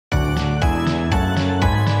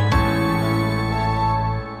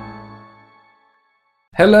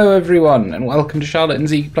Hello everyone, and welcome to Charlotte and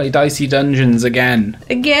Zeke play Dicey Dungeons again.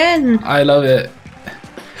 Again! I love it.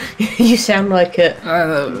 You sound like it. I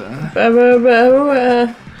love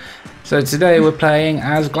it. So today we're playing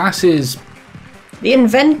as Glasses. The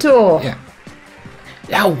Inventor! Yeah.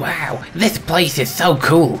 Oh wow, this place is so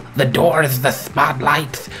cool. The doors, the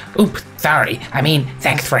spotlights. Oops, sorry. I mean,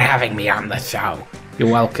 thanks for having me on the show.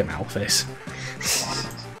 You're welcome, Alphys.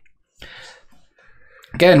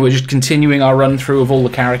 Again, we're just continuing our run through of all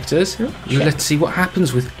the characters. Let's see what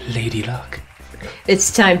happens with Lady Luck.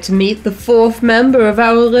 It's time to meet the fourth member of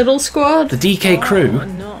our little squad. The DK crew.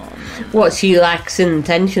 What she lacks in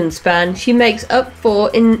attention span, she makes up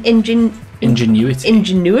for in Ingenuity.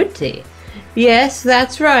 ingenuity. Yes,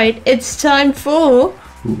 that's right. It's time for...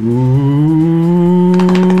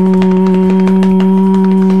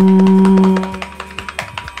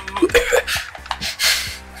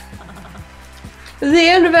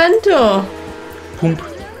 The Inventor!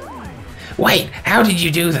 Poomp. Wait, how did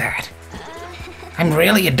you do that? I'm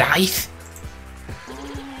really a dice?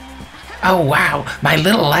 Oh wow, my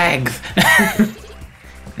little legs.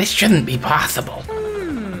 This shouldn't be possible.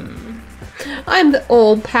 I'm the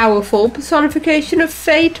all-powerful personification of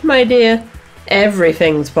fate, my dear.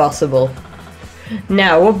 Everything's possible.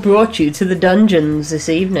 Now, what brought you to the dungeons this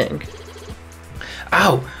evening?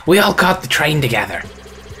 Oh, we all caught the train together.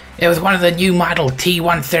 It was one of the new model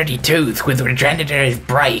T-132s with regenerative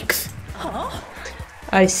brakes.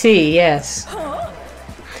 I see, yes.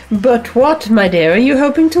 But what, my dear, are you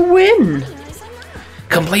hoping to win?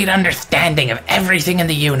 Complete understanding of everything in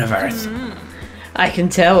the universe. I can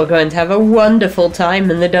tell we're going to have a wonderful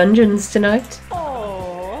time in the dungeons tonight.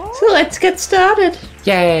 So let's get started.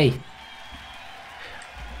 Yay.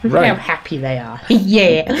 Look Right. how happy they are.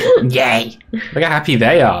 Yeah. Yay. Look how happy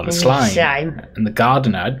they are, the slime. Slime. And the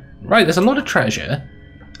gardener. Right, there's a lot of treasure.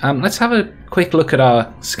 Let's have a quick look at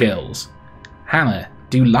our skills. Hammer,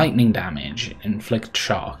 do lightning damage, inflict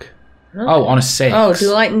shock. Oh, on a 6. Oh,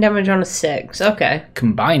 do lightning damage on a 6. Okay.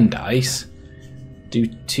 Combine dice, do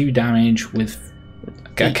 2 damage with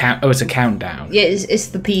a count. Oh, it's a countdown. Yeah, it's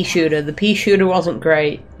the pea shooter. The pea shooter wasn't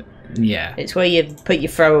great. Yeah. It's where you put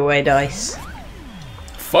your throwaway dice.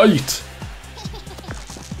 Fight!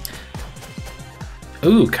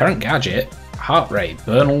 Ooh, current gadget. Heart rate.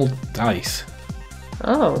 Burn all dice.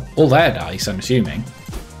 Oh, All their dice, I'm assuming.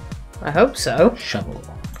 I hope so. Shovel.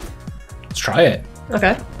 Let's try it.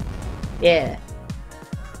 Okay. Yeah.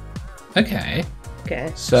 Okay.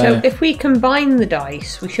 Okay. So- So if we combine the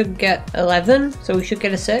dice, we should get 11. So we should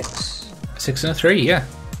get a 6. 6 and a 3, yeah.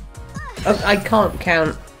 Oh, I can't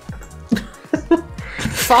count.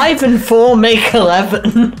 5 and 4 make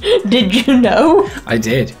 11. Did you know? I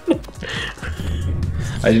did.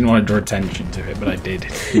 I didn't want to draw attention to it, but I did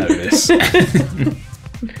notice.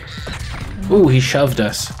 Ooh, he shoved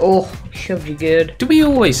us. Oh, shoved you good. Do we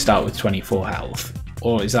always start with 24 health?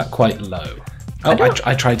 Or is that quite low? Oh,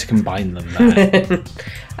 I tried to combine them there.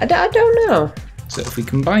 I don't know. So if we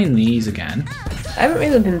combine these again... I haven't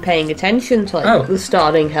really been paying attention to Oh. the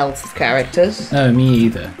starting health of characters. No, me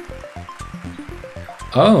either.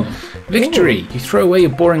 Oh, victory! You throw away your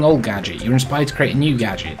boring old gadget. You're inspired to create a new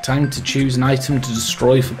gadget. Time to choose an item to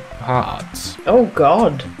destroy for parts. Oh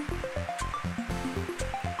god.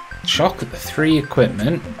 Shock 3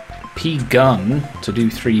 equipment. P gun to do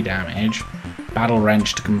 3 damage. Battle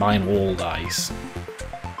wrench to combine all dice.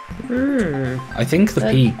 I think the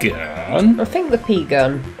P gun. I think the P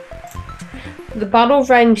gun. The battle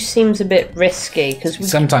range seems a bit risky because we.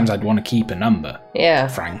 Sometimes I'd want to keep a number, Yeah.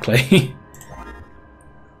 frankly.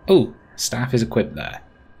 Oh, staff is equipped there.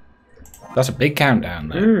 That's a big countdown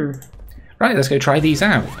there. Right, let's go try these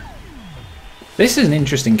out. This is an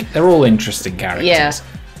interesting... They're all interesting characters. Yeah.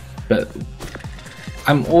 But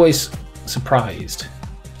I'm always surprised.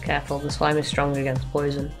 Careful, the slime is strong against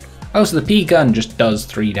poison. Oh, so the P gun just does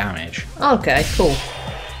 3 damage. Okay, cool.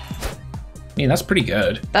 I mean, that's pretty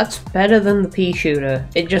good. That's better than the pea shooter.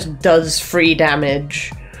 It just does 3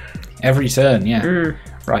 damage. Every turn, yeah.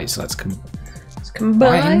 Right, so let's Let's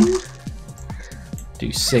combine.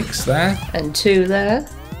 do 6 there. And 2 there.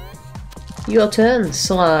 Your turn,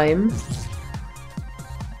 slime.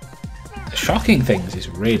 Shocking things is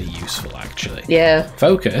really useful, actually. Yeah,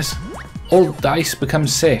 Focus. All dice become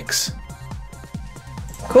 6.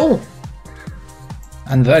 cool.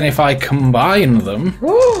 And then if I combine them...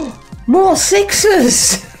 More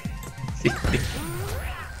 6s!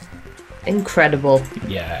 Incredible.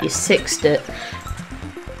 Yeah. You 6'd it.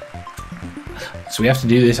 So we have to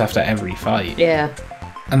do this after every fight. Yeah.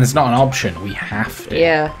 And there's not an option, we have to.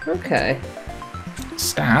 Yeah, okay.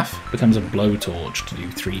 Staff becomes a blowtorch to do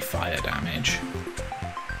 3 fire damage.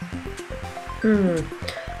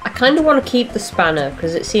 I kind of want to keep the spanner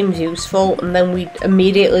because it seems useful, and then we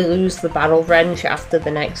immediately lose the battle wrench after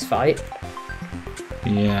the next fight.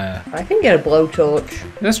 Yeah. I can get a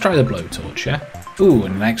blowtorch. Let's try the blowtorch, yeah? Ooh,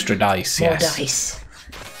 and an extra dice, More yes. dice.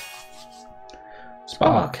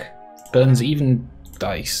 Spark. Burns even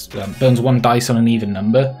dice. Burns 1 dice on an even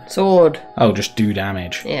number. Sword. Oh, just do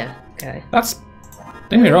damage. Yeah, okay. That's...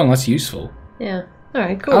 Don't get me wrong, that's useful. Yeah.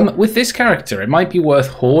 Alright, cool. With this character, it might be worth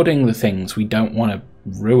hoarding the things we don't want to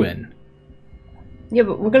ruin. Yeah,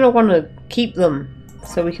 but we're going to want to keep them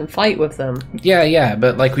so we can fight with them. Yeah,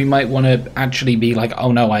 but like we might want to actually be like,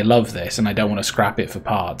 oh no, I love this and I don't want to scrap it for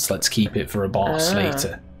parts. Let's keep it for a boss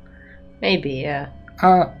later. Maybe, yeah.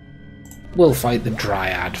 We'll fight the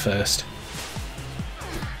Dryad first.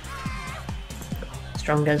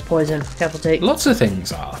 Strong against poison. Careful, take. Lots of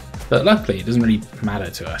things are, but luckily it doesn't really matter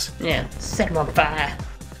to us. Yeah, set them on fire.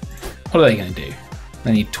 What are they going to do?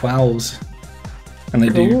 They need 12s. And they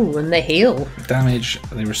do Ooh, and they heal. damage.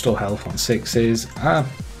 They restore health on 6s.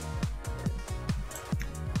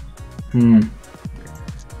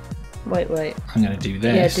 Wait. I'm going to do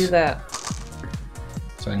this. Yeah, do that.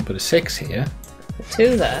 So I can put a 6 here, A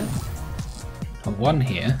 2 there. a 1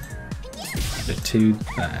 here, and a 2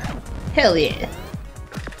 there. Hell yeah.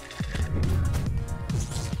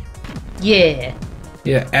 Yeah.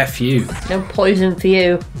 Yeah, F you. No poison for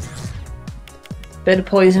you. Bit of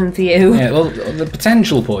poison for you. Yeah, well, the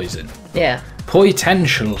potential poison. Yeah.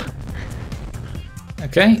 Potential.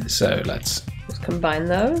 Okay, so let's Combine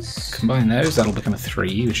those. combine those. That'll become a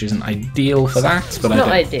 3, which isn't ideal for that, but not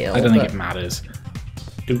ideal, I don't think but- it matters.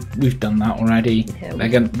 We've done that already. Yeah,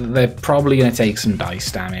 They're probably going to take some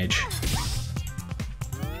dice damage.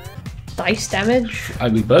 Dice damage?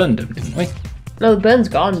 We burned them, didn't we? No, the burn's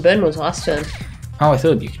gone. Burn was last turn. Oh, I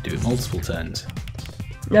thought you could do it multiple turns.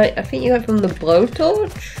 No, I think you got from the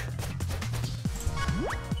blowtorch.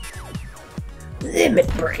 Limit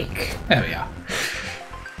break. There we are.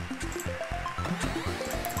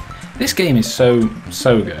 This game is so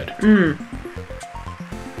good.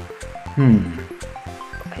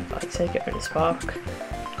 I'd say get rid of spark.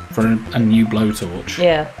 For a new blowtorch.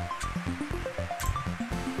 Yeah.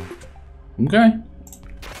 Okay.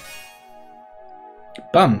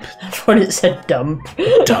 Bump. I thought it said dump.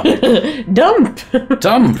 Dump. Dump!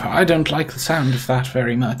 Dump. I don't like the sound of that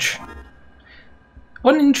very much.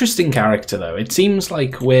 What an interesting character, though. It seems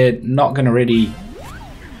like we're not going to really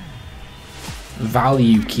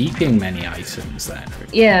value keeping many items then.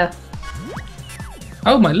 Yeah.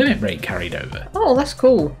 Oh, my limit break carried over. Oh, that's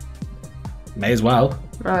cool. May as well.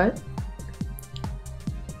 Right.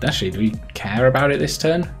 Actually, do we care about it this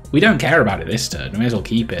turn? We don't care about it this turn. We may as well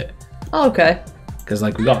keep it. Oh, okay. Because,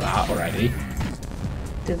 like, we got that already.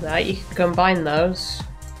 Do that. You can combine those.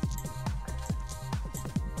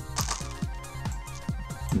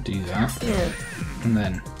 Do that. Yeah. And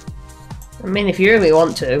then... I mean, if you really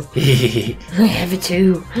want to. I have it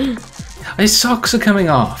too. His socks are coming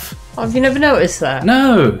off. Oh, have you never noticed that?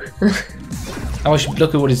 No! Oh, I should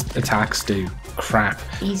look at what his attacks do. Crap.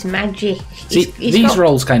 He's magic. See, He's these got,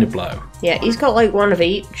 rolls kind of blow. Yeah, he's got like one of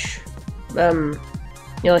each. You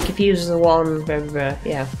know, like if he uses the one,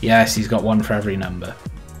 yeah. Yes, he's got one for every number.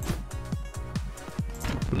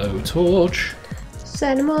 Blowtorch.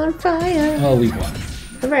 Set him on fire. Oh, we've won.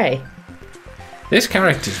 Hooray. This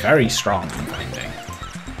character's very strong, I'm finding.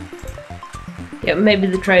 Yeah, maybe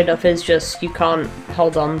the trade-off is just you can't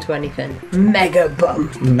hold on to anything. Mega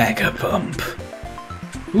bump. Mega bump.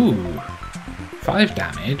 Ooh. 5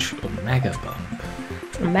 damage or mega bump.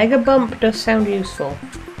 Mega bump does sound useful.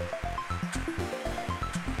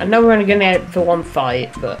 I know we're only going to get it for one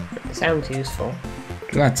fight, but it sounds useful.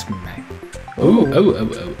 That's mega. Ooh.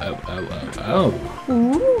 Oh.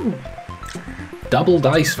 Ooh. Double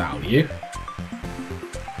dice value.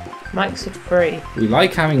 Max of 3. We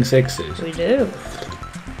like having 6s. We do.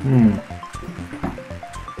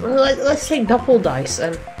 Well, let's take double dice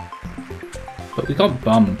then. But we got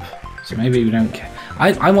bump, so maybe we don't care.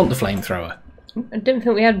 I want the flamethrower. I didn't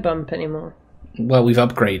think we had bump anymore. Well, we've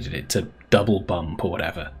upgraded it to double bump or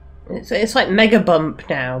whatever. It's like mega bump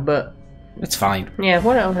now, but It's fine. yeah,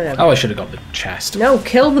 what else? Oh, I should have got the chest. No,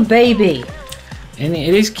 kill the baby. And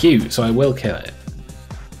it is cute, so I will kill it.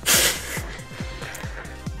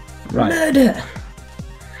 Right. Murder.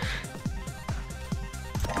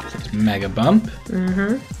 It's mega bump.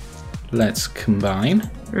 Let's combine.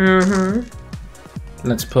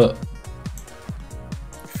 Let's put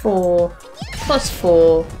 4 plus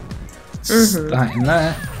 4. that in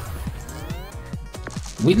there.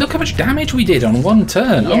 Look how much damage we did on one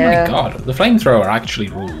turn. Oh Yeah. my god, the flamethrower actually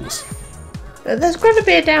rules. There's got to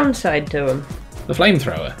be a downside to him. The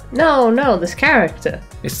flamethrower. No, this character.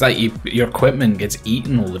 It's like your equipment gets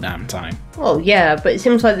eaten all the damn time. Well, yeah, but it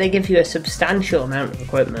seems like they give you a substantial amount of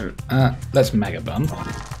equipment. Let's mega bump.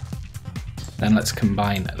 Then let's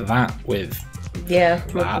combine that with Yeah,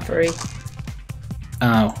 that. free.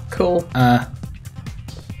 Oh. Cool.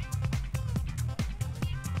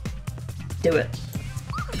 Do it.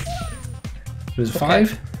 It was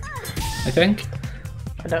 5, I think.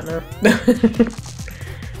 I don't know.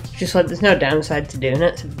 Just like there's no downside to doing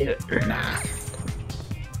it, so do it. Nah.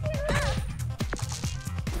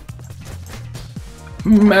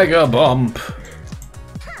 Mega bump.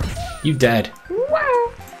 You dead.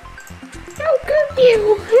 Wow! How could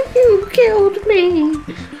you? You killed me.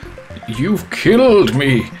 You've killed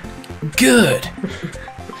me. Good.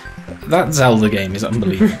 That Zelda game is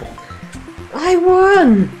unbelievable. I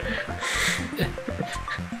won.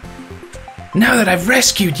 Now that I've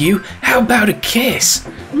rescued you, how about a kiss?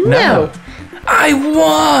 No. I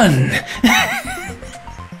won!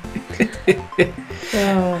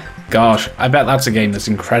 Oh. Gosh, I bet that's a game that's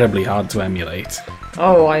incredibly hard to emulate.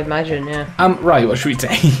 Oh, I imagine, yeah. Right, what should we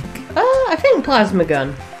take? I think plasma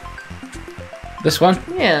gun. This one?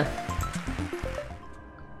 Yeah.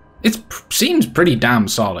 It seems pretty damn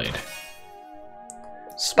solid.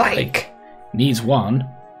 Spike. Needs 1.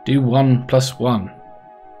 Do 1 plus 1.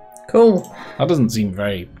 Cool. That doesn't seem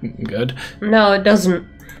very good. No, it doesn't.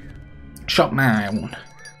 Shop man.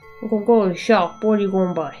 We're gonna go to the shop. What are you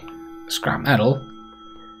gonna buy? Scrap metal.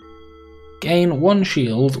 Gain 1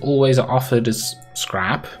 shield, always offered as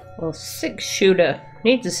scrap. Well, 6 shooter.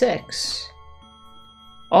 Needs a 6.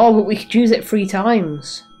 Oh, but we could use it 3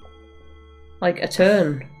 times. Like a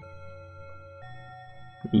turn.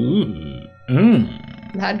 Ooh.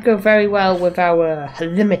 That'd go very well with our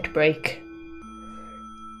limit break.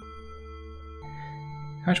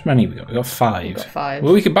 How much money we got? We got 5. We've got 5.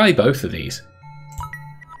 Well, we could buy both of these.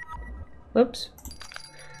 Whoops.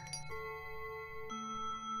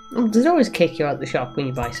 Oh, does it always kick you out the shop when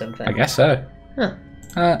you buy something? I guess so. Huh.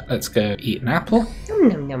 Let's go eat an apple.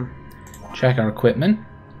 Yum yum yum. Check our equipment.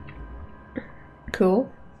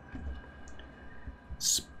 Cool.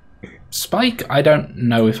 Spike, I don't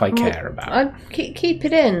know if I care about. I'd keep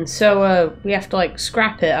it in, so we have to like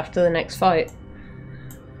scrap it after the next fight.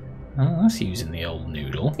 Oh, that's using the old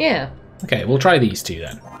noodle. Yeah. Okay, we'll try these 2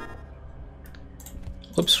 then.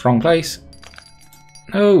 Whoops, wrong place.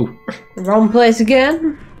 No. Wrong place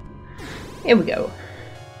again. Here we go.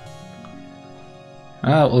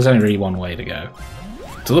 Well, there's only really one way to go.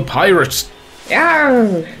 To the pirates!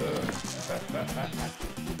 Yarr!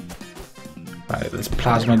 Right, let's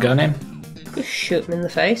plasma gun him. Just shoot him in the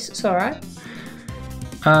face, it's alright.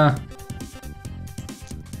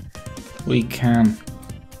 We can...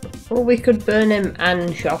 Or we could burn him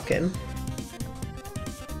and shock him.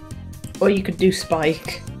 Or you could do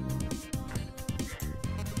Spike.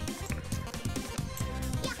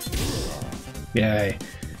 Yay.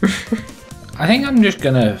 I think I'm just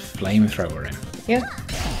gonna flamethrower him. Yeah.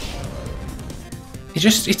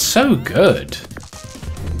 It's so good.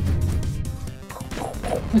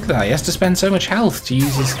 Look at that, he has to spend so much health to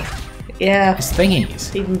use his Yeah.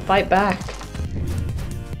 thingies. Even fight back.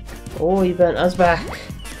 Oh, he burnt us back.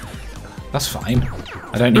 That's fine.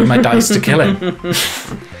 I don't need my dice to kill him.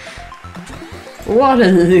 What a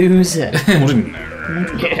loser.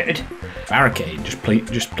 Nerd. Barricade,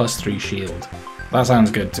 just plus 3 shield. That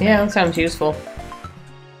sounds good to me. Yeah, that sounds useful.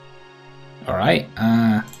 Alright,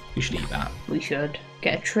 we should eat that. We should.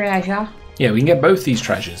 Get a treasure. Yeah, we can get both these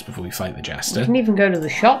treasures before we fight the We Jester. can even go to the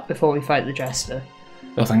shop before we fight the Jester.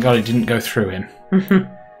 Oh, thank God it didn't go through him.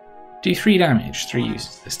 Do 3 damage, 3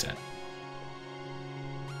 uses this turn.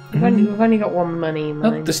 We've only got 1 money in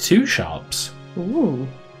Oh, mind. there's 2 shops. Ooh.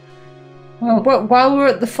 Well, Well, while we're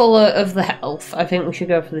at the fuller of the health, I think we should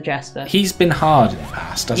go for the Jester. he's been hard in the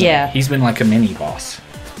past, hasn't Yeah. he? He's been like a mini boss.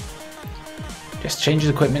 Just changes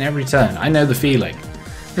equipment every turn. I know the feeling.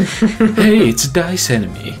 Hey, it's Dice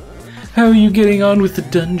Enemy. How are you getting on with the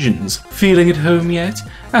dungeons? Feeling at home yet?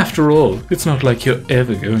 After all, it's not like you're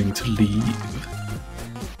ever going to leave.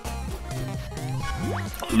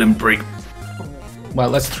 Limp break. Well,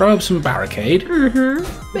 let's throw up some barricade.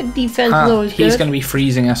 But defense is always He's good. going to be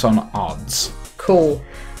freezing us on odds. Cool.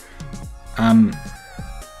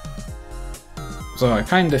 So I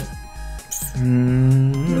kind of...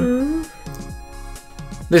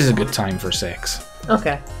 This is a good time for 6.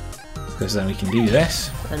 Okay. Because then we can do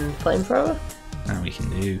this, And flamethrower? and we can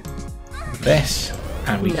do this,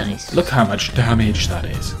 and we Nice. can... Look how much damage that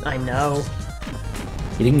is. I know.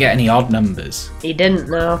 He didn't get any odd numbers. He didn't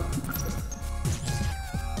know.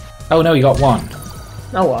 Oh no, he got 1.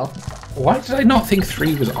 Oh well. Why did I not think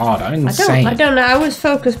 3 was odd? I'm insane. I don't know. I was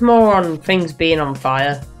focused more on things being on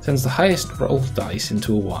fire. Turns the highest rolled dice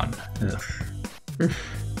into a 1. Ugh.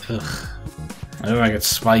 Ugh. I don't know if I could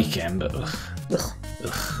spike him, but ugh. Ugh.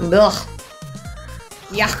 Ugh. Ugh.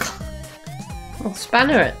 Yuck. I'll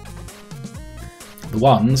spanner it. The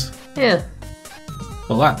 1s? Yeah.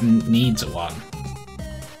 Well, that needs a 1.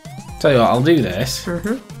 Tell you what, I'll do this.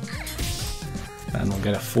 Mm-hmm. And we'll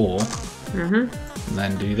get a 4. Mm-hmm. And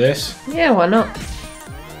then do this. Yeah, why not?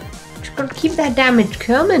 Just gotta keep that damage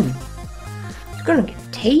coming. He's gonna get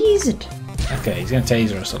tased. Okay, he's gonna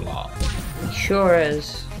taser us a lot. He sure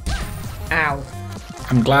is. Ow.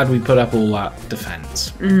 I'm glad we put up all that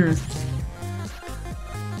defense.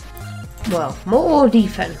 Well, more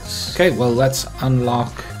defense. Okay, well, let's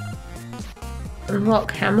unlock.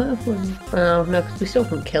 Unlock hammer? Oh, no, because we still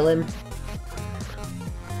can kill him.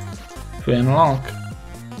 If we unlock.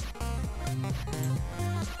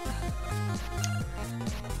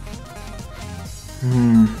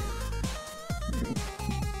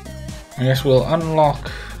 I guess we'll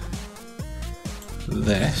unlock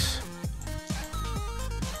this.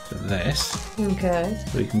 This. Okay.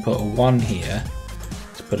 So we can put a 1 here.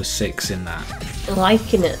 Let's put a 6 in that.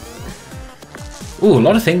 Liking it. Ooh, a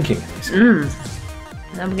lot of thinking in this.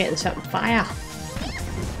 Now we're getting something fire.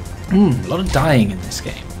 A lot of dying in this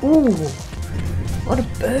game. Ooh. A lot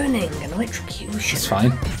of burning and electrocution. It's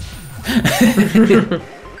fine.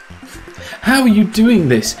 How are you doing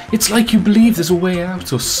this? It's like you believe there's a way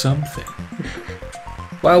out or something.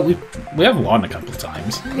 Well, we have won a couple of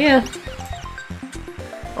times. Yeah.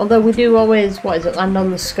 Although we do always, what is it, land on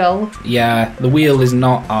the skull? Yeah, the wheel is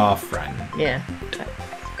not our friend. Yeah.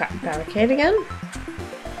 Barricade again?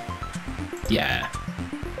 Yeah.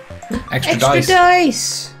 Extra Extra dice.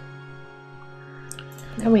 dice!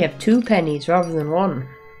 Now we have 2 pennies rather than 1.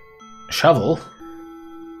 Shovel.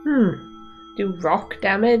 Do rock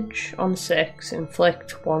damage on 6,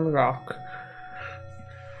 inflict 1 rock.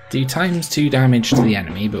 Do ×2 damage to the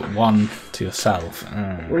enemy, but 1 to yourself.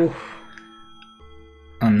 Oof.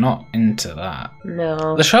 I'm not into that.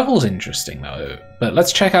 No. The shovel's interesting though, but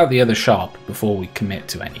let's check out the other shop before we commit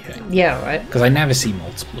to anything. Yeah, right. Because I never see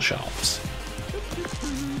multiple shops.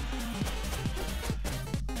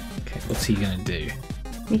 Okay, what's he gonna do?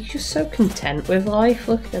 He's just so content with life,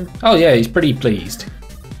 look at him. Oh yeah, he's pretty pleased.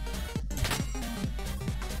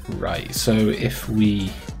 Right, so if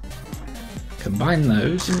we combine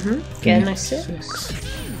those, Get a nice 6.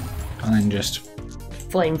 and then just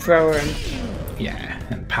Flamethrower him. yeah,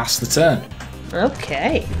 and pass the turn.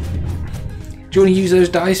 Okay. Do you want to use those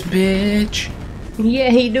dice, bitch? Yeah,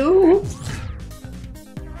 he do.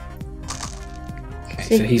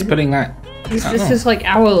 Okay, so he's putting that. This is like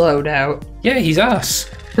our loadout. Yeah, he's us.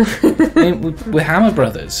 We're Hammer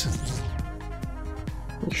Brothers.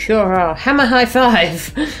 We sure are. Hammer high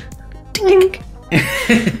five. Ding.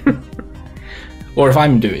 Or if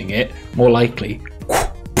I'm doing it, more likely.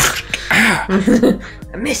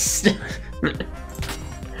 I missed.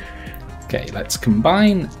 Okay, let's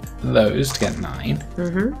combine those to get 9.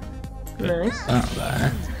 Nice. That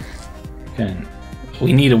there. Okay.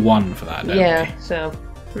 We need a 1 for that, don't Yeah, we? so.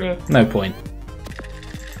 Yeah. No point.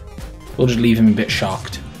 We'll just leave him a bit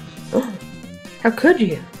shocked. How could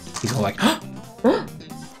you? He's all like,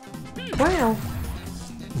 Wow.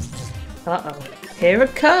 Uh-oh. Here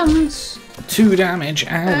it comes. 2 damage,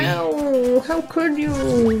 owie. Ow, how could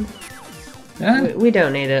you? Yeah? We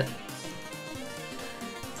don't need it.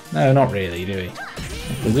 No, not really, do we?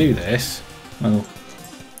 If we'll do this, we'll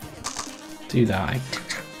do that.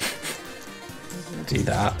 Do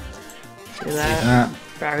that. Do that. That.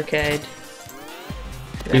 Barricade.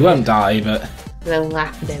 We won't die, but... Then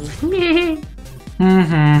laugh at him.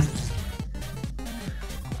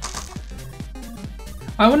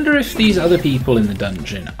 I wonder if these other people in the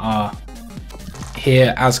dungeon are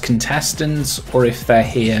here as contestants or if they're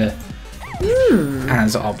here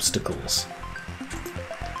as obstacles.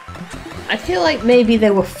 I feel like maybe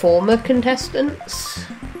they were former contestants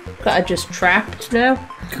that are just trapped now.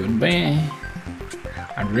 Could be.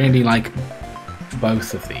 I really like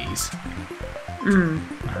both of these.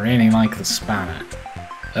 I really like the spanner.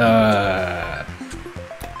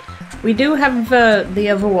 We do have the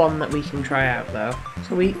other one that we can try out though.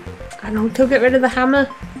 So I don't know, we'll get rid of the hammer.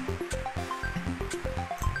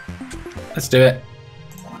 Let's do it.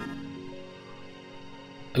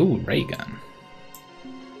 Ooh, ray gun.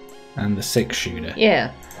 And the 6-shooter.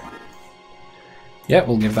 Yeah. Yeah,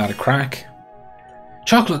 we'll give that a crack.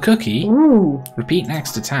 Chocolate cookie. Ooh. Repeat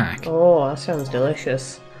next attack. Oh, that sounds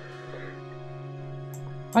delicious.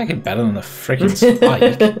 I like it better than the freaking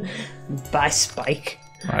spike. By Spike.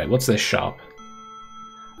 Right, what's this shop?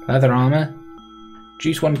 Leather armor.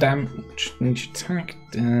 Juice 1 damage. Attack.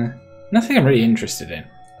 Nothing I'm really interested in.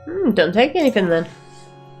 Don't take anything then.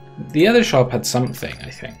 The other shop had something, I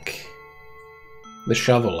think. The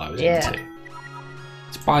shovel I was into.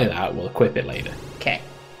 Let's buy that. We'll equip it later. Okay.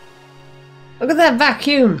 Look at that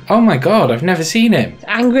vacuum. Oh my god, I've never seen him. It's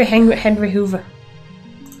angry Henry Hoover.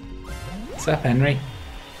 What's up, Henry?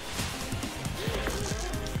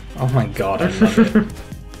 Oh my god, I love it.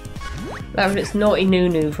 That was its naughty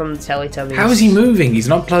Nunu from the Teletubbies. How is he moving? He's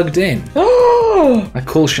not plugged in. Oh! I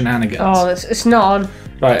call shenanigans. Oh, it's not on.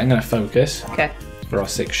 Right, I'm going to focus Okay. for our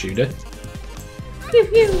 6-shooter. Pew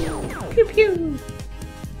pew! Pew pew!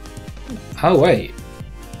 Oh, wait.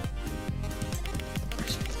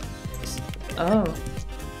 Oh.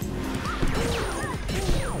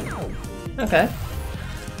 Okay.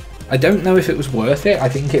 I don't know if it was worth it. I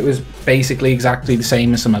think it was basically exactly the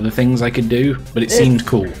same as some other things I could do, but it seemed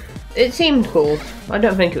cool. It seemed cool. I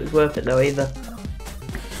don't think it was worth it though either.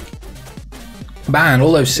 Man,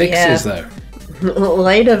 all those 6s though.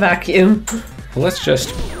 Later vacuum. Well, let's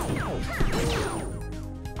just...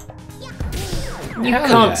 You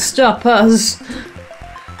can't stop us.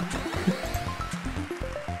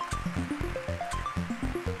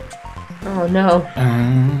 Oh no.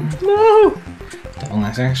 No! Double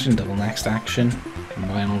next action, double next action.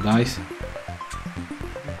 Combine all dice.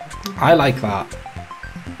 I like that.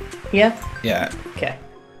 Yeah? Yeah. Okay.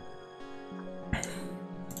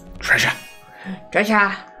 Treasure.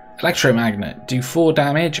 Treasure! Electromagnet. Do 4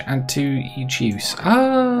 damage and 2 each use.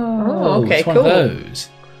 Oh, okay, it's one of those.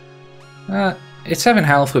 It's 7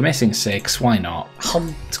 health, we're missing 6. Why not?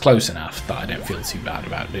 It's close enough that I don't feel too bad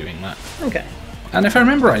about doing that. Okay. And if I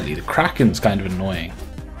remember rightly, the Kraken's kind of annoying.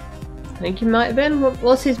 I think he might have been.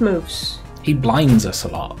 What's his moves? He blinds us a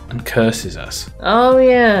lot and curses us. Oh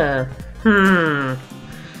yeah. I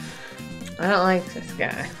don't like this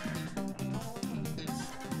guy.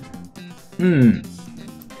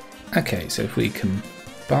 Okay, so if we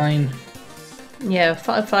combine... Yeah,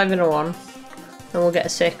 5 and a 1. And we'll get a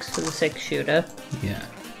 6 for the 6-shooter. Yeah.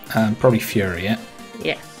 Probably Fury it.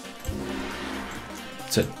 Yeah.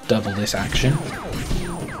 To double this action.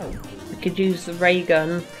 We could use the ray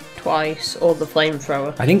gun twice or the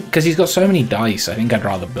flamethrower. I think, because he's got so many dice, I think I'd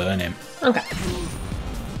rather burn him. Okay.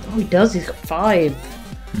 Oh, he does. He's got 5.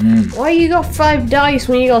 Why you got 5 dice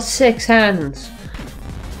when you got 6 hands?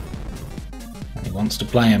 And he wants to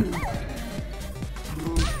play him.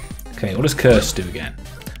 Okay, what does Curse do again?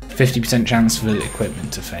 50% chance for the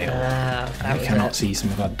equipment to fail. And we cannot see some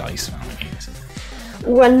of our dice values.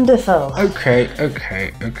 Wonderful. Okay.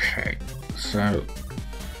 So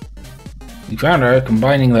we found out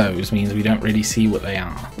combining those means we don't really see what they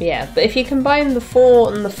are. Yeah, but if you combine the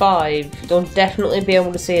 4 and the 5, you'll definitely be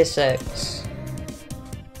able to see a 6.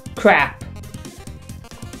 Crap.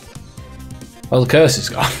 Well, the curse is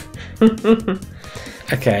gone.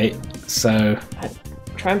 Okay, so...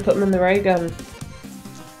 Try and put them in the ray gun.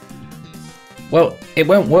 Well, it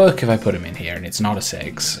won't work if I put him in here and it's not a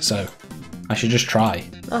 6, so I should just try.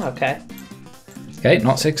 Oh, okay. Okay,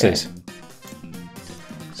 not 6s. Okay.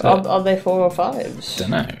 So are they 4 or 5s?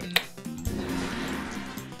 Dunno.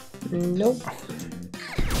 Nope.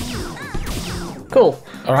 Cool.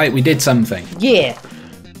 Alright, we did something. Yeah.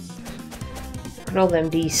 Look at all them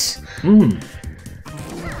D's.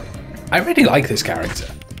 I really like this character.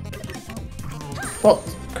 What?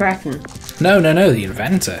 Kraken? No, the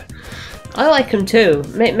Inventor. I like him too.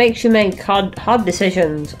 Makes you make hard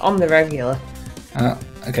decisions on the regular.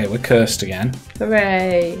 Okay, we're cursed again.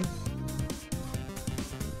 Hooray!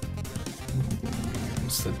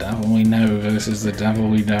 It's the devil we know versus the devil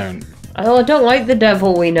we don't. Oh, I don't like the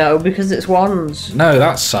devil we know because it's wands. No,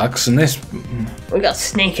 that sucks, and this... We got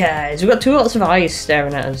snake eyes. We got 2 lots of eyes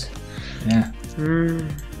staring at us. Yeah.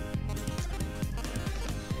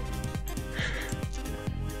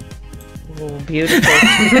 Oh, beautiful.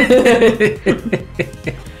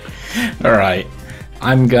 Alright.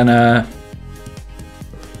 I'm gonna...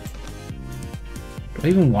 Do I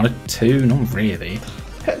even want it to? Not really.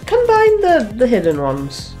 Combine the hidden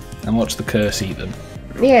ones. And watch the curse eat them.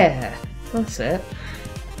 Yeah, that's it.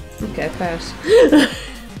 Okay, pass.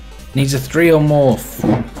 Needs a 3 or more.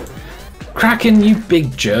 Kraken, you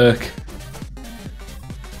big jerk.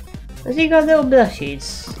 Has he got little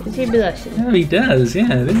blushies? Is he blushing? Oh, he does,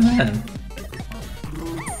 yeah, look at that.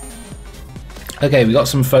 Okay, we got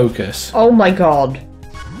some focus. Oh my god.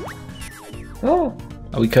 Oh.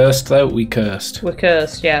 Are we cursed though? We cursed. We're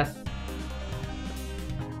cursed, yeah.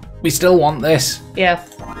 We still want this. Yeah,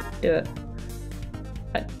 do it.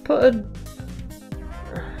 Put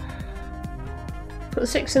a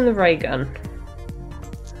 6 in the ray gun.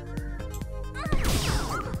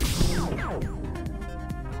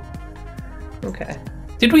 Okay.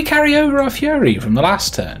 Did we carry over our fury from the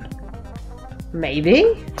last turn?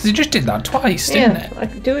 Maybe? Because it just did that twice, didn't it? I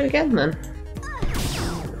could do it again then.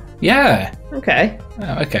 Yeah. Okay.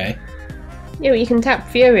 Oh, okay. Yeah, but you can tap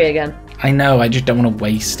fury again. I know, I just don't want to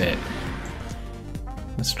waste it.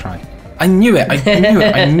 Let's try. I knew it! I knew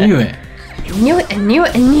it! I knew it! I knew it, I knew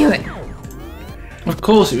it, I knew it! Of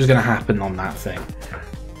course it was going to happen on that thing.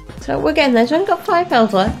 So we're getting there. He's only got 5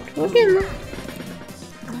 health left. We're getting there.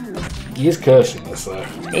 He is cursing us though.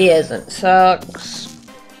 He isn't. Sucks.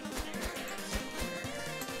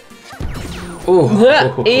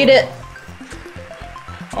 Oh. Eat it!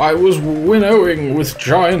 I was winnowing with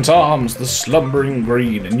giant arms the slumbering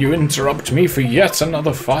green, and you interrupt me for yet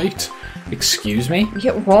another fight? Excuse me?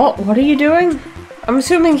 Yeah, what? What are you doing? I'm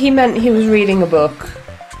assuming he meant he was reading a book.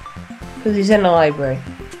 Because he's in a library.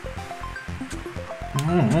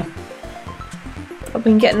 I've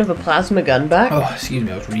been getting another plasma gun back. Oh, excuse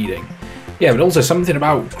me, I was reading. Yeah, but also something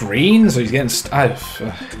about green, so he's getting...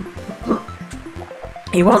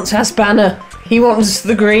 He wants our spanner. He wants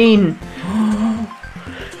the green.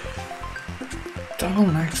 Double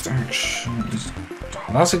next action.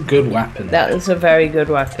 Oh, that's a good weapon. That is a very good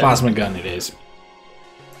weapon. Plasma gun it is.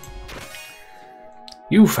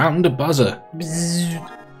 You found a buzzer. Bzzz.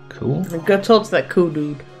 Cool. Go talk to that cool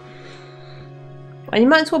dude. And you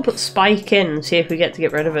might as well put Spike in and see if we get to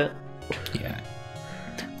get rid of it. Yeah.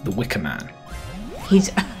 The Wicker Man.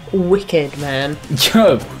 He's wicked, man.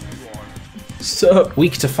 Yo! Sup?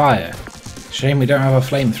 Weak to fire. Shame we don't have a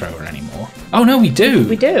flamethrower anymore. Oh no, we do!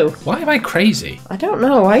 We do. Why am I crazy? I don't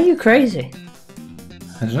know. Why are you crazy?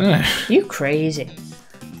 I don't know. You crazy.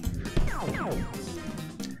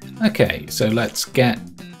 Okay, so let's get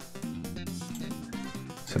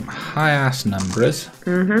some high-ass numbers.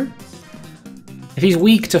 If he's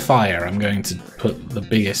weak to fire, I'm going to put the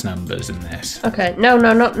biggest numbers in this. Okay. No,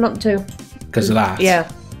 not 2. Because of that?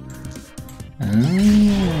 Yeah.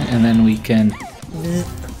 And then we can...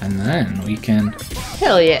 And then we can...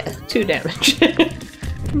 Hell yeah. 2 damage.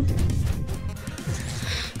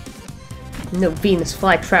 No Venus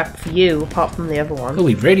flytrap for you, apart from the other one. Oh,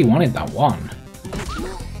 we really wanted that one.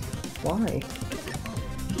 Why?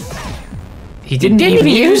 He didn't even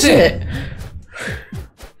use it! it!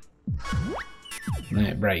 Let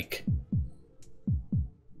it break.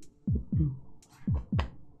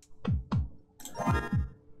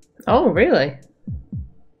 Oh, really?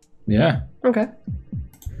 Yeah. Okay.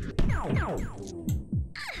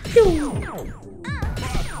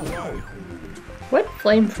 Where'd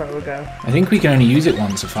flamethrower go? I think we can only use it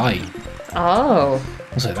once a fight. Oh.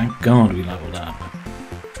 Also, thank God we leveled up.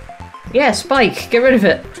 Yeah, Spike, get rid of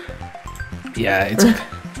it. Yeah, it's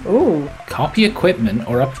Ooh. copy equipment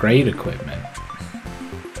or upgrade equipment.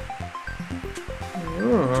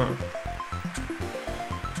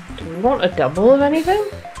 Do we want a double of anything?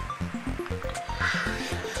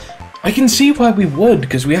 I can see why we would,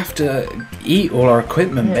 because we have to eat all our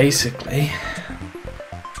equipment, basically.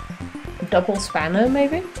 Double spanner,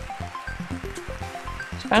 maybe?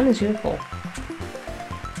 Spanner's useful.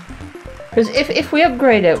 Because if we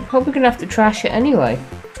upgrade it, we're probably going to have to trash it anyway.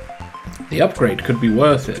 The upgrade could be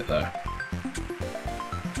worth it, though.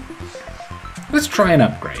 Let's try an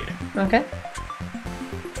upgrade. Okay.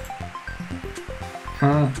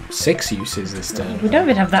 6 uses this turn. We don't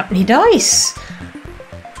even have that many dice.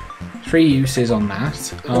 3 uses on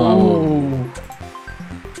that. Oh.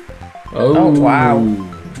 Oh, wow.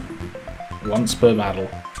 Once per battle.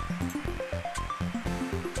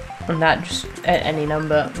 And that just any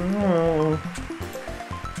number.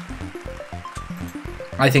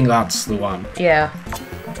 I think that's the one. Yeah.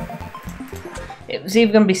 It was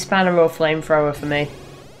either going to be spanner or flamethrower for me.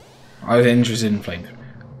 I was interested in flamethrower.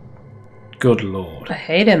 Good lord. I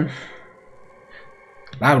hate him.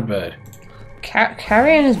 Loudbird.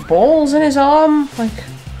 Carrying his balls in his arm? Like...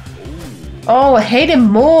 Oh, I hate him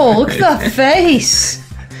more. Look at that face.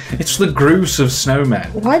 It's the Groose of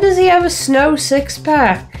snowmen. Why does he have a snow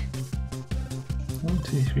 6-pack? 1,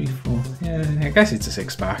 2, 3, 4. Yeah, I guess it's a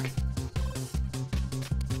 6-pack.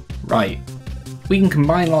 Right. We can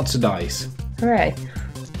combine lots of dice. Hooray.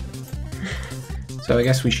 So I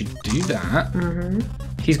guess we should do that.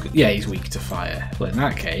 He's weak to fire. Well, in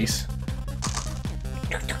that case...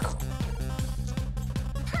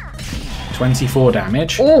 24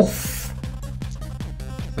 damage. Oof.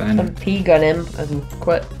 Then... And P-gun him and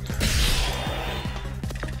quit.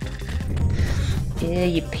 Yeah,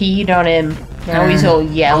 you peed on him. Now he's all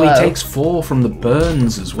yellow. Oh, he takes 4 from the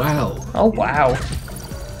burns as well. Oh, wow.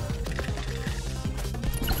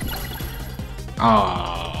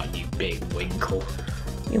 Ah, you big winkle.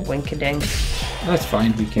 You winkadink. That's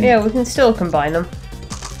fine, we can Yeah, we can still combine them.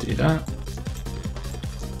 do that.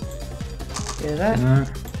 Do that.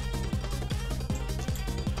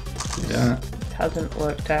 Do that. It hasn't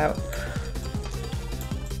worked out.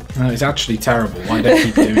 No, it's actually terrible. Why do I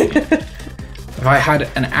keep doing it? If I had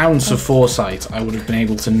an ounce of foresight, I would have been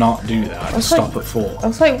able to not do that and stop at 4. I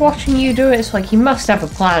was like watching you do it. It's like you must have a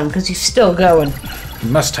plan because you're still going. You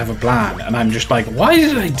must have a plan, and I'm just like, why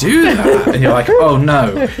did I do that? And you're like, oh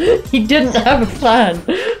no. He didn't have a plan.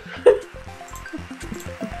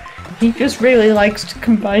 He just really likes to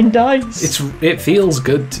combine dice. It feels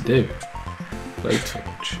good to do.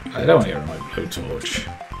 Blowtorch. I don't want to get rid of my blowtorch.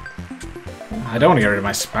 I don't want to get rid of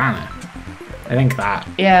my spanner. I think that.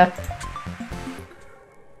 Yeah.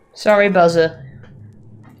 Sorry, Buzzer.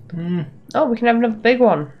 Oh, we can have another big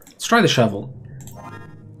one. Let's try the shovel.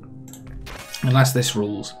 Unless this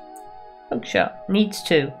rules. Hookshot. Needs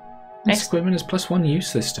 2. This equipment is +1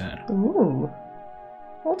 use this turn. Ooh.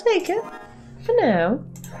 I'll take it. For now.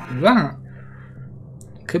 That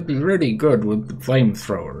could be really good with the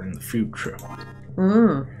flamethrower in the future.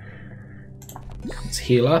 Let's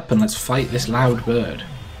heal up and let's fight this loud bird.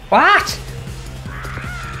 What?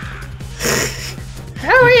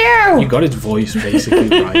 How are you? You got his voice basically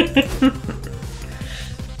right.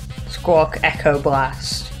 Squawk Echo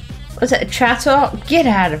Blast. Was it a chatter? Get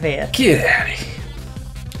out of here. Get out of here.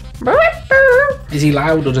 Is he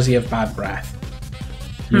loud or does he have bad breath?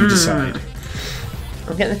 You decide.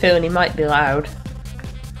 I'm getting the feeling he might be loud.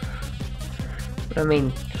 I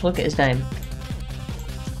mean, just look at his name.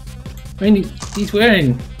 I mean, he's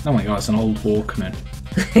wearing... Oh my god, it's an old Walkman.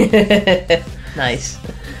 Nice.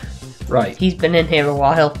 Right. He's been in here a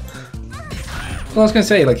while. Well, I was going to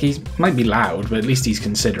say, like, he might be loud, but at least he's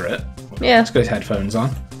considerate. Yeah. Let's get his headphones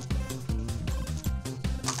on.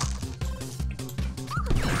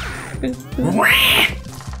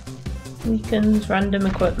 Weakens random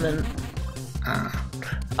equipment.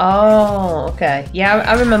 Oh, okay. Yeah,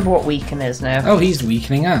 I remember what weaken is now. Oh, he's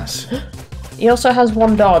weakening us. He also has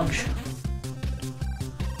 1 dodge.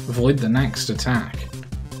 Avoid the next attack.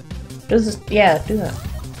 Yeah, do that.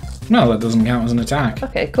 No, that doesn't count as an attack.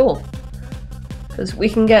 Okay, cool. Because we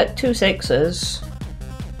can get 2 6s.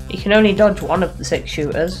 You can only dodge 1 of the 6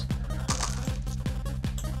 shooters.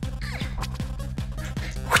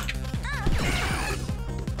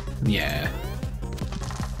 Yeah.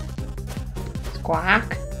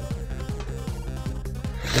 Squawk.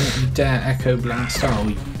 Don't you dare Echo Blast. Oh,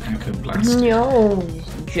 you Echo Blast. No,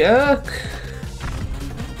 jerk.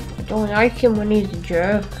 I don't like him when he's a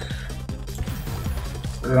jerk.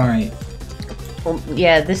 Right. Well,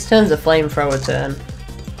 yeah, this turn's a flamethrower turn.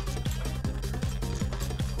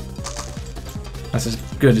 That's as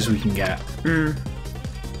good as we can get.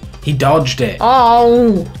 He dodged it.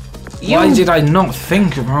 Oh! Why did I not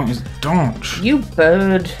think about his dodge? You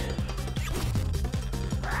bird.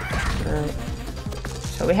 Right.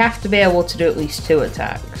 So we have to be able to do at least 2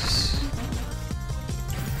 attacks.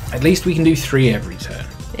 At least we can do 3 every turn.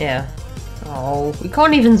 Yeah. Oh, we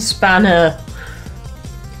can't even spanner.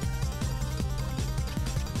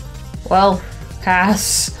 Well,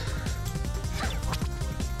 pass.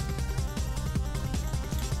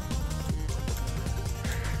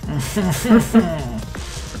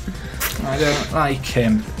 I don't like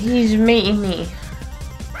him. He's meanie.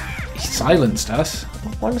 He silenced us.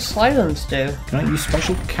 What does silence do? Can I use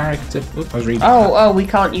special character? Oop, I was reading Oh, we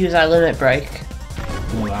can't use our limit break.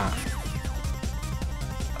 all that.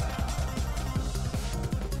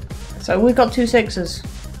 So we've got 2 6s.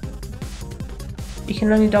 You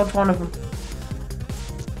can only dodge 1 of them.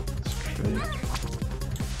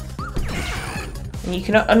 And you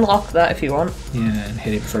can unlock that if you want. Yeah, and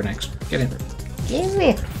hit him for an extra. Get him.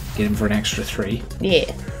 Yeah. Get him for an extra 3.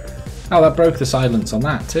 Yeah. Oh, that broke the silence on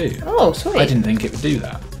that too. Oh, sweet. I didn't think it would do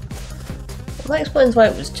that. Well, that explains why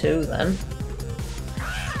it was 2 then.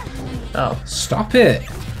 Oh. Stop it!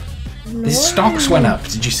 His stocks went up,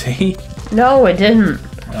 did you see? No, it didn't.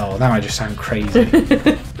 Oh, now I just sound crazy.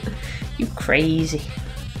 You crazy.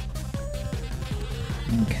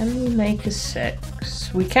 Can we make a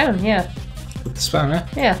 6? We can, yeah. With the spanner?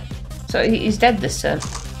 Yeah. So he's dead this turn.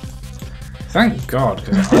 Thank God,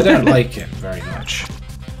 because I don't like him very much.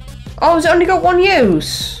 Oh, has it only got 1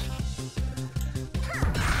 use?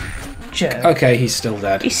 Jerk. Okay, he's still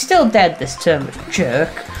dead. He's still dead this turn, but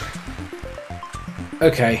jerk.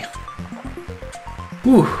 Okay.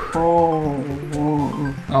 Whew.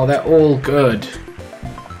 Oh, they're all good.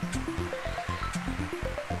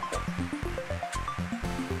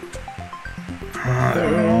 Oh,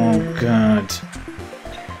 they're all good.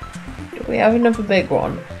 Do we have another big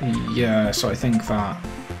one? Yeah, so I think that.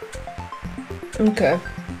 Okay.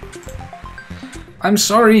 I'm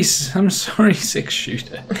sorry,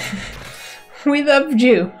 6-shooter. We loved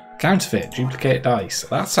you. Counterfeit, duplicate dice.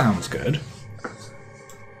 That sounds good.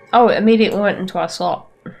 Oh, it immediately went into our slot.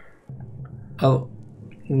 Oh,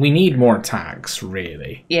 we need more attacks,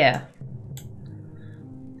 really. Yeah.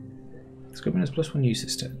 Scribbling has +1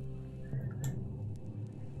 uses to.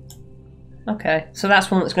 Okay, so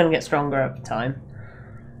that's one that's going to get stronger over time.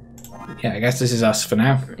 Yeah, I guess this is us for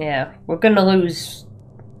now. Yeah, we're going to lose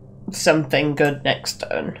something good next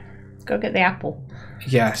turn. Go get the apple.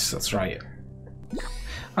 Yes, that's right.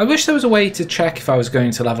 I wish there was a way to check if I was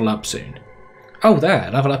going to level up soon. Oh, there,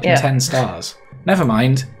 level up in 10 stars. Never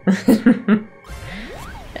mind. Never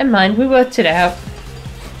mind, we worked it out.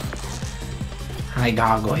 Hi,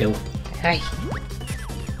 Gargoyle. Hey.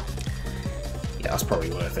 Yeah, that's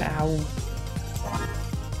probably worth it. Ow.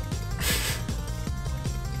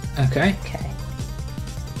 Okay. Okay.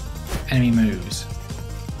 Enemy moves.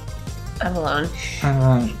 Avalanche.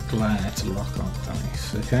 Glare to lock on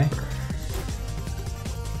dice. Okay.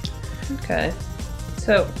 Okay.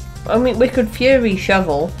 So, I mean, we could Fury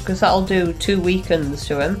Shovel, because that'll do 2 weakens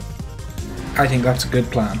to him. I think that's a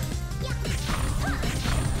good plan.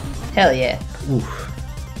 Hell yeah. Oof.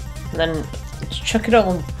 And then let's chuck it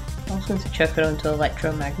on. I was going to chuck it onto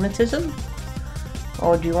electromagnetism.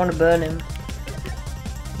 Or do you want to burn him?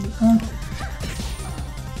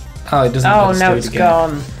 Oh, it doesn't. Oh, now it's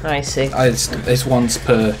gone. I see. It's once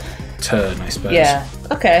per turn, I suppose. Yeah.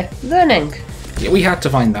 Okay. Learning. Yeah, we had to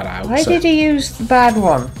find that out. Why did he use the bad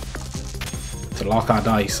one? To lock our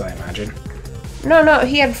dice, I imagine. No,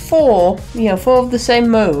 he had 4. 4 of the same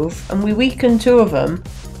move, and we weakened 2 of them,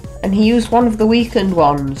 and he used one of the weakened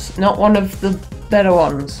ones, not one of the better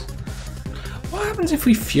ones. What happens if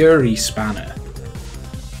we Fury Spanner?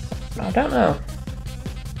 I don't know.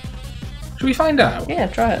 Should we find out? Yeah,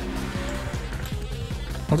 try it.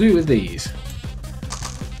 I'll do it with these.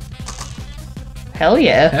 Hell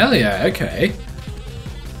yeah. Hell yeah, okay.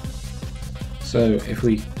 So if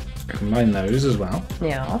we combine those as well,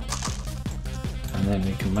 Yeah. and then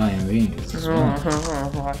we combine these as well,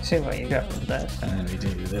 I see where you go with this. and then we do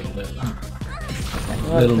a little bit of that,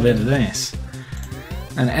 a little bit of this,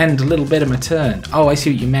 and end a little bit of my turn. Oh, I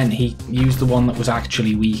see what you meant. He used the one that was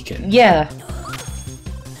actually weakened. Yeah.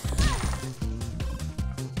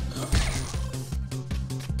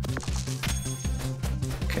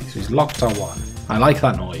 Okay, so he's locked our one. I like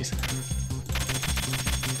that noise.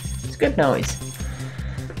 It's good noise.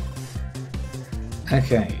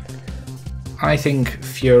 Okay. I think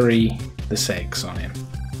Fury the 6 on him.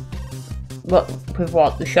 What, with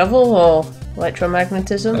what? The shovel or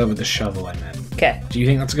electromagnetism? Over the shovel, I meant. Okay. Do you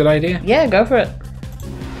think that's a good idea? Yeah, go for it.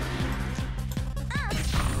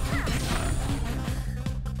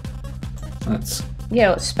 Let's.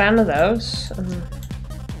 Yeah, let's spanner those.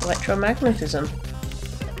 Electromagnetism.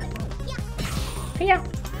 Yeah.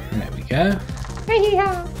 There we go.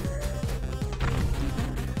 Yeah.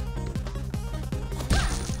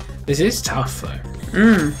 This is tough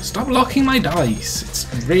though. Stop locking my dice. It's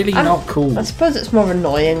really not cool. I suppose it's more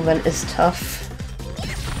annoying than it is tough.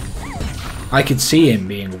 I could see him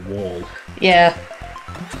being a wall. Yeah.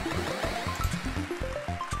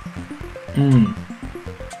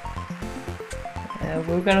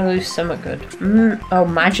 We're gonna lose something good. Oh,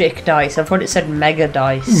 magic dice. I thought it said mega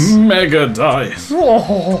dice. Mega dice.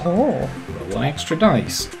 Whoa. Roll an extra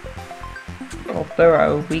dice. Or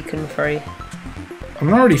burrow, weaken free.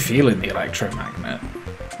 I'm already feeling the electromagnet.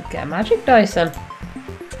 Get a magic dice then.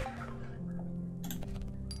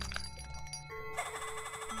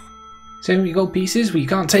 So you got pieces? Well, you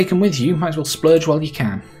can't take them with you. Might as well splurge while you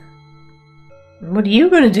can. What are you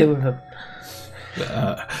gonna do with them?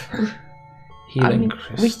 Healing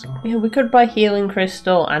crystal. We could buy healing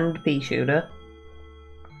crystal and pea shooter.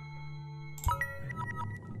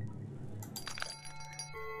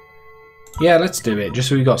 Yeah, let's do it. Just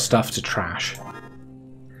so we got stuff to trash.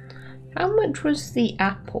 How much was the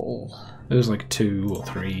apple? It was like 2 or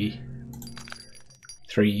 3.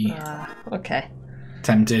 3. Okay.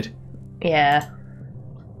 Tempted. Yeah.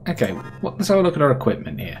 Okay, let's have a look at our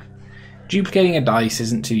equipment here. Duplicating a dice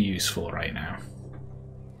isn't too useful right now.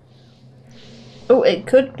 Oh, it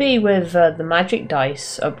could be with the magic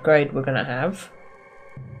dice upgrade we're gonna have.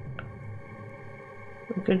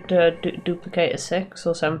 We could duplicate a 6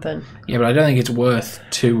 or something. Yeah, but I don't think it's worth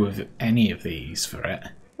 2 of any of these for it.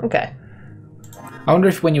 Okay. I wonder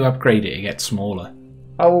if when you upgrade it, it gets smaller.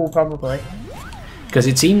 Oh, probably. Because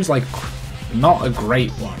it seems like not a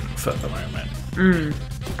great one for the moment.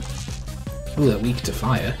 Ooh, they're weak to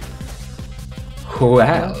fire.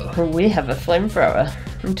 Well. We have a flamethrower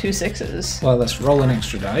and 2 6s. Well, let's roll an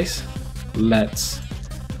extra dice. Let's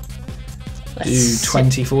do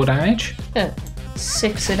 24 damage. Yeah.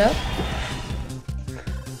 6 it up.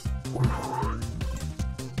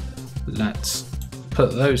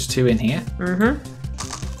 put those 2 in here. Mm-hmm.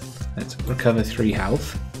 Let's recover 3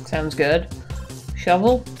 health. Sounds good.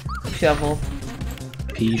 Shovel. Shovel.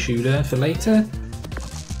 Pea shooter for later.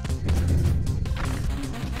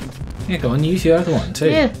 Yeah, go on, use your other one too.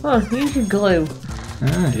 Yeah, well, use your glue.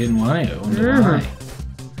 Ah, I didn't want it. I wonder why.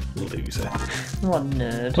 Loser. What a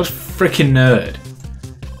nerd. What a freaking nerd.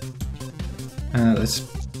 Let's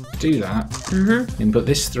do that. Mm-hmm. And put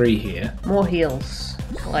this 3 here. More heals.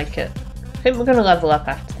 I like it. I think we're going to level up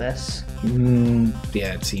after this.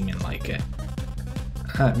 Yeah, it's seeming like it.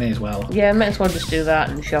 May as well. Yeah, might as well just do that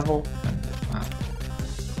and shovel.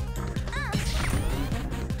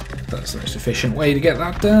 That's the most efficient way to get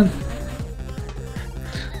that done.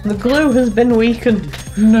 The glue has been weakened.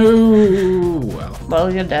 No!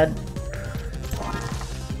 Well, you're dead.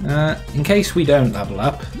 In case we don't level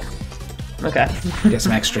up, Okay. get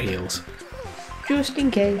some extra heals. Just in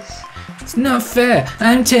case. It's not fair.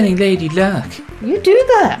 I'm telling Lady Luck. You do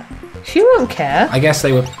that. She won't care. I guess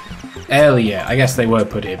they were earlier. I guess they were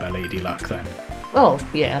put here by Lady Luck then. Oh,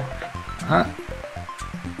 yeah.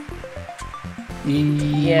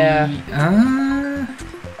 Yeah.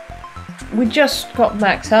 We just got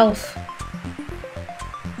max health.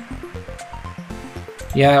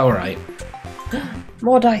 Yeah, alright.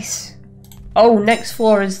 More dice. Oh, next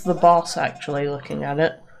floor is the boss, actually, looking at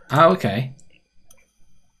it. Oh, okay.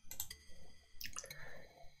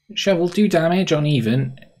 Shovel 2 damage on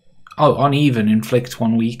even. Oh, on even inflict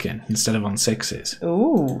 1 weaken instead of on 6s.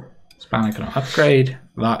 Ooh. Spanner can upgrade.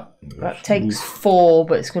 That takes 4,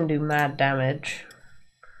 but it's going to do mad damage.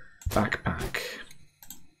 Backpack.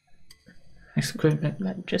 Next equipment.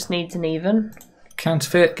 That just needs an even.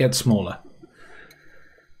 Counterfeit, get smaller.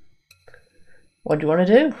 What do you want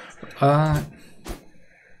to do?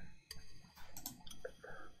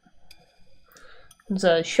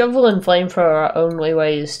 So shovel and flamethrower are only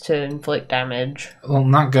ways to inflict damage. Well,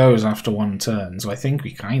 that goes after 1 turn, so I think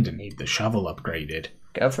we kind of need the shovel upgraded.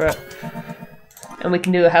 Go for it. And we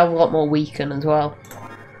can do a hell of a lot more weaken as well.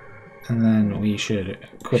 And then we should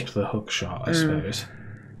equip the hook shot, I suppose.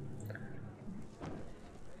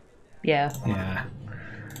 Yeah. Yeah.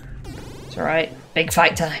 It's alright. Big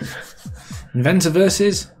fight time. Inventor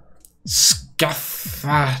versus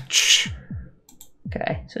Scuffach.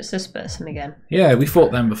 Okay, so it's this person again. Yeah, we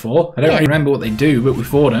fought them before. I don't really remember what they do, but we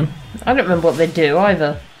fought them. I don't remember what they do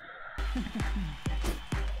either.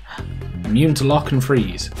 Immune to lock and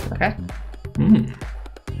freeze. Okay.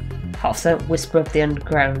 Half-cent whisper of the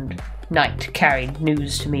underground. Night carried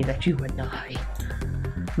news to me that you were nigh.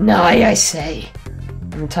 Nigh, I say.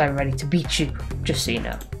 I'm entirely ready to beat you, just so you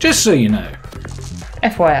know. Just so you know.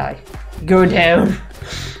 FYI. Go down.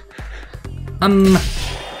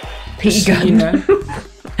 Pea gun. So you know.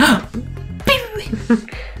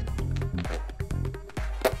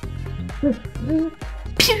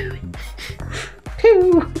 Pew.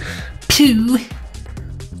 Pew. Pew.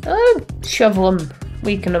 Shovel them.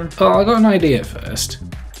 Weaken them. Oh, I got an idea first.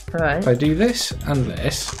 Alright. If I do this and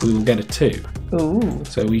this, we will get a 2. Ooh.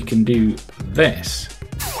 So we can do this.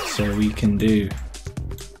 So we can do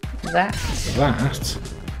That. that.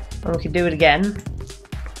 And we can do it again.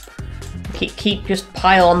 Keep just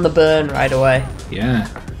pile on the burn right away. Yeah.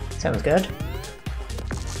 Sounds good.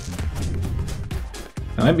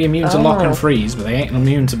 They might be immune to lock and freeze, but they ain't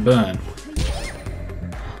immune to burn.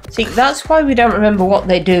 See, that's why we don't remember what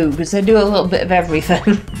they do, because they do a little bit of everything.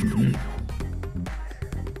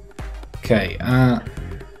 Okay, I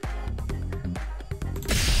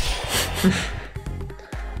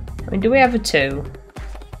mean, do we have a 2?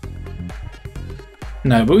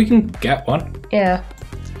 no, but we can get one. Yeah.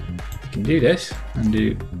 We can do this and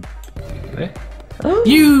do this.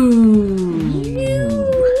 You!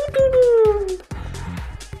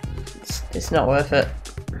 It's not worth it.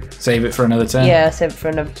 Save it for another turn? Yeah, save it for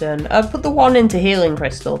another turn. I'll put the 1 into healing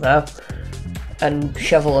crystal, though. And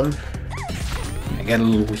shovel them. Yeah, get a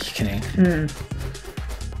little weakening.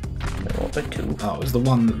 What the 2? Oh, it was the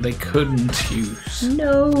one that they couldn't use.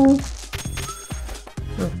 No.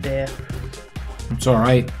 Oh dear. It's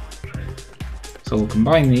alright. So we'll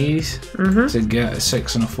combine these to get a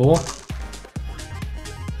 6 and a 4.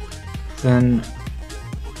 Then...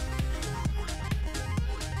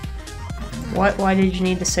 Why did you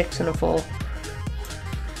need a 6 and a 4?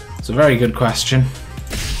 It's a very good question.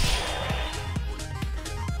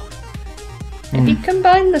 If you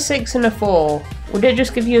combine the 6 and a 4, would it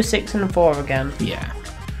just give you a 6 and a 4 again? Yeah.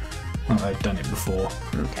 Well, I've done it before.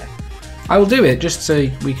 Okay. I will do it just so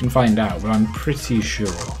we can find out, but I'm pretty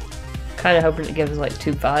sure. Kind of hoping it gives us like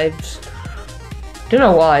 2 5s. Don't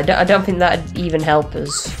know why. I don't think that'd even help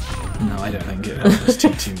us. No, I don't think it helps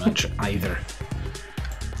us too much either.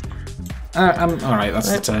 Alright,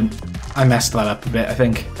 that's the turn. I messed that up a bit, I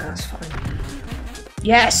think. That's fine.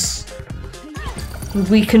 Yes! We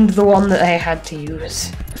weakened the one that they had to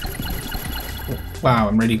use. Wow,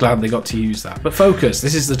 I'm really glad they got to use that. But focus,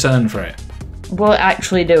 this is the turn for it. Will it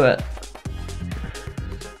actually do it?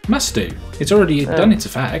 Must do. It's already done its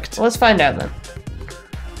effect. Well, let's find out then.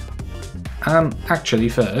 Actually,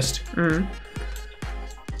 first.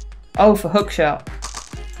 Oh, for hookshot.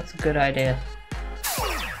 That's a good idea.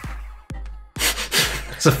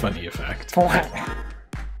 It's a funny effect.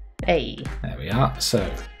 Hey. There we are. So,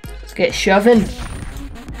 let's get shoving.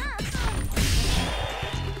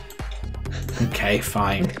 Okay,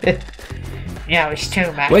 fine. No, it's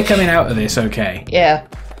too much. We're coming out of this okay. Yeah.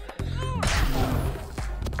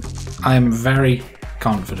 I am very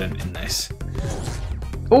confident in this.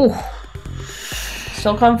 Oh.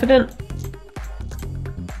 Still confident?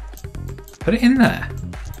 Put it in there.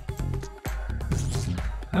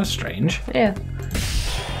 That was strange. Yeah.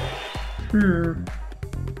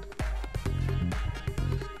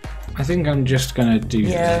 I think I'm just gonna do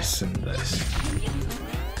this and this.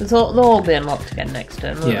 Because they'll all be unlocked again next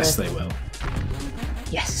turn, won't Yes, they will.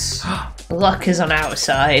 Yes. Luck is on our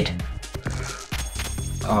side.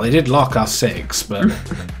 Oh, they did lock our 6, but...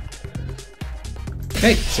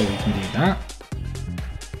 Okay, so we can do that.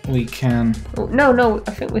 We can... Oh, no,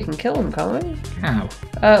 I think we can kill them, can't we? How?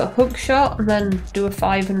 Hook shot and then do a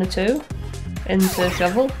 5 and a 2 into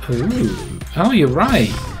shovel. Ooh. Oh, you're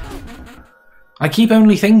right. I keep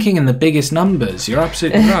only thinking in the biggest numbers. You're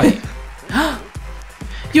absolutely right.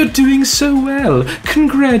 You're doing so well.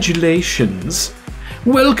 Congratulations.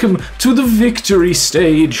 Welcome to the victory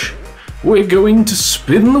stage. We're going to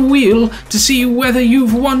spin the wheel to see whether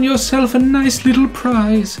you've won yourself a nice little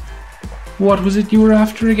prize. What was it you were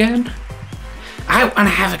after again? I want to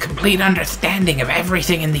have a complete understanding of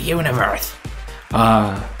everything in the universe.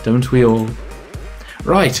 Ah, don't we all?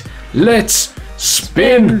 Right, let's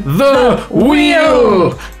spin the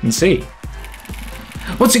wheel and see.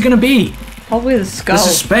 What's it gonna be? Probably the skull. The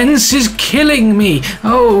suspense is killing me.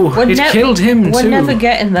 Oh, it killed him too. We're never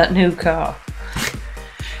getting that new car.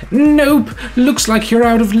 Nope, looks like you're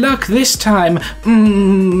out of luck this time,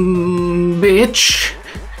 bitch.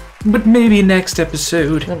 But maybe next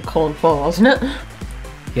episode. That's called for, wasn't it?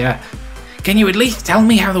 Yeah. Can you at least tell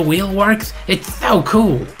me how the wheel works? It's so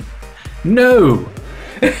cool. No.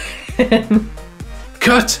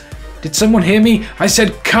 Cut. Did someone hear me? I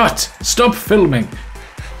said cut. Stop filming.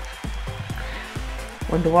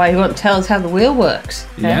 Wonder why you won't tell us how the wheel works.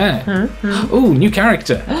 Yeah. Ooh, new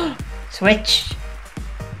character. Switch.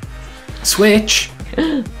 Switch.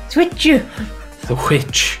 Switch you. The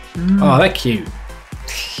witch. Oh, they're cute.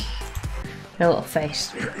 A little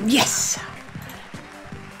face. Yes.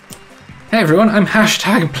 Hey everyone, I'm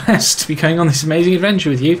 #blessed to be going on this amazing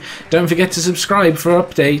adventure with you. Don't forget to subscribe for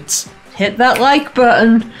updates. Hit that like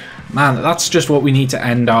button. Man, that's just what we need to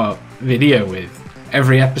end our video with.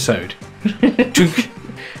 Every episode.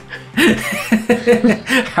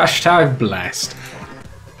 #blessed.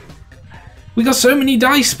 We got so many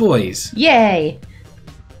dice, boys. Yay.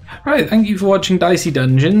 Right, thank you for watching Dicey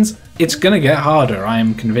Dungeons. It's gonna get harder, I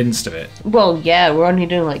am convinced of it. Well, yeah, we're only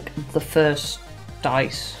doing like the first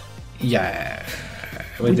dice. Yeah.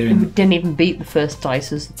 We didn't even beat the first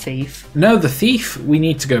dice as the thief. No, the thief we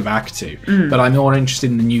need to go back to, but I'm more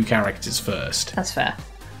interested in the new characters first. That's fair.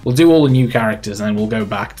 We'll do all the new characters and then we'll go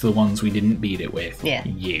back to the ones we didn't beat it with. Yeah.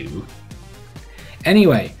 You.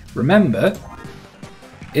 Anyway, remember,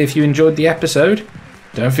 if you enjoyed the episode,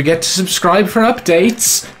 don't forget to subscribe for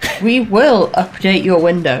updates. We will update your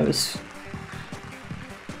Windows.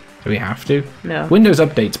 Do we have to? No. Windows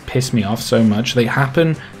updates piss me off so much. They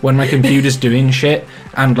happen when my computer's doing shit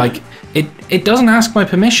and like it doesn't ask my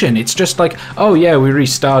permission. It's just like, oh yeah, we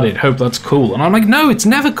restarted. Hope that's cool. And I'm like, no, it's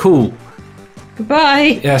never cool.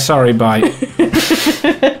 Goodbye. Yeah, sorry, bye.